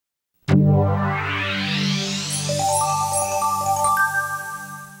Today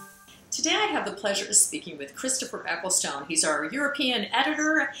I have the pleasure of speaking with Christopher Ecclestone. He's our European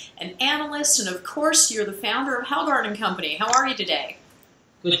editor and analyst, and of course you're the founder of Halgarden Company. How are you today?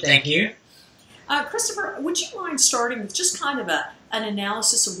 Good, thank you. Christopher, would you mind starting with just kind of an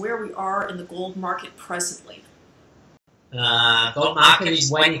analysis of where we are in the gold market presently? Gold market is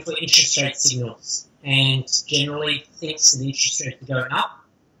waiting for interest rate signals and generally thinks that interest rates are going up,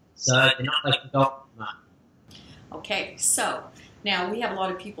 so they're not making gold market. Okay, so now we have a lot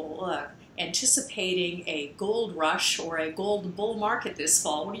of people anticipating a gold rush or a gold bull market this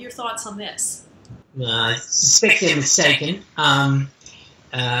fall. What are your thoughts on this? I suspect they're mistaken.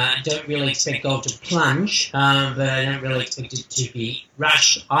 Don't really expect gold to plunge, but I don't really expect it to be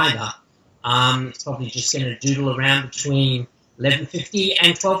rushed either. It's probably just going to doodle around between 1150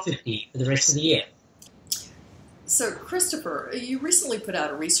 and 1250 for the rest of the year. So, Christopher, you recently put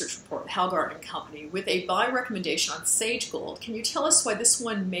out a research report, Halgarden Company, with a buy recommendation on Sage Gold. Can you tell us why this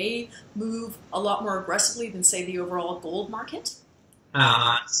one may move a lot more aggressively than, say, the overall gold market?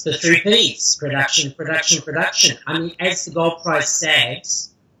 It's the three Ps: production, production, production. I mean, as the gold price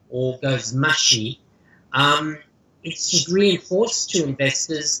sags or goes mushy, it's just reinforced to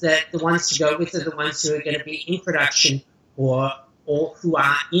investors that the ones to go with are the ones who are going to be in production or who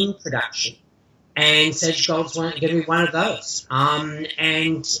are in production. And Sage Gold's going to be one of those. And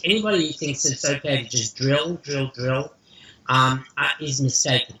anybody who thinks it's okay to just drill, is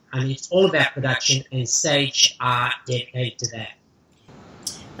mistaken. I mean, it's all about production, and Sage are dedicated to that.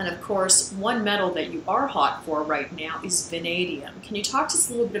 And of course, one metal that you are hot for right now is vanadium. Can you talk to us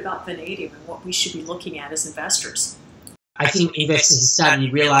a little bit about vanadium and what we should be looking at as investors? I think investors are starting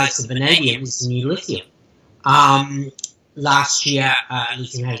to realize that vanadium is the new lithium. Last year,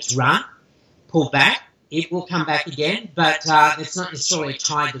 lithium had its run, pulled back. It will come back again, but it's not necessarily a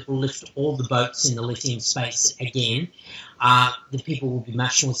tide that will lift all the boats in the lithium space again. The people will be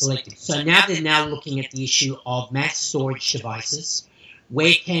much more selective. So now they're now looking at the issue of mass storage devices.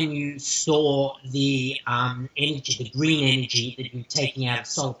 Where can you store the energy, the green energy that you're taking out of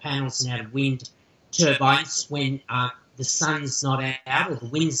solar panels and out of wind turbines when the sun's not out or the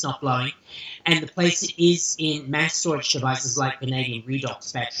wind's not blowing? And the place it is in mass storage devices like vanadium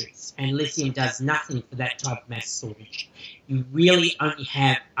redox batteries. And lithium does nothing for that type of mass storage. You really only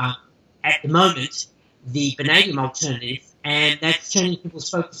have, at the moment, the vanadium alternative, and that's turning people's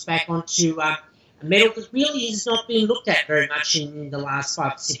focus back onto a metal that really is not being looked at very much in the last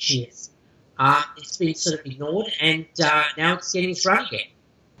 5 to 6 years. It's been sort of ignored, and now it's getting its run again.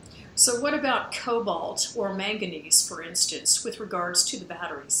 So what about cobalt or manganese, for instance, with regards to the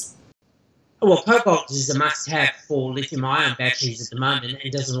batteries? Well, cobalt is a must-have for lithium-ion batteries at the moment, and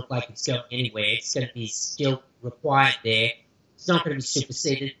it doesn't look like it's going anywhere. It's going to be still required there. It's not going to be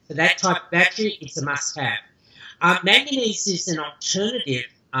superseded. For that type of battery, it's a must-have. Manganese is an alternative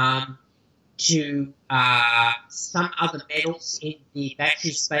to some other metals in the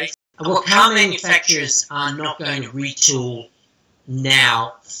battery space. Well, car manufacturers are not going to retool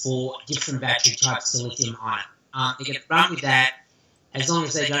now for different battery types to lithium ion. They're going to run with that as long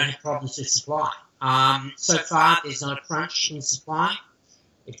as they don't have problems with supply. So far, there's not a crunch in supply.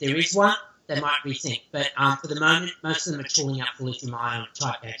 If there is one, they might rethink. But for the moment, most of them are tooling up for lithium ion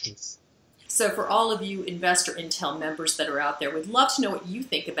type batteries. So for all of you InvestorIntel members that are out there, we'd love to know what you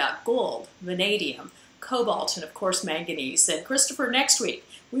think about gold, vanadium, cobalt, and of course manganese. And Christopher, next week,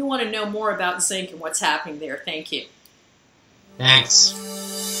 we want to know more about zinc and what's happening there. Thank you. Thanks.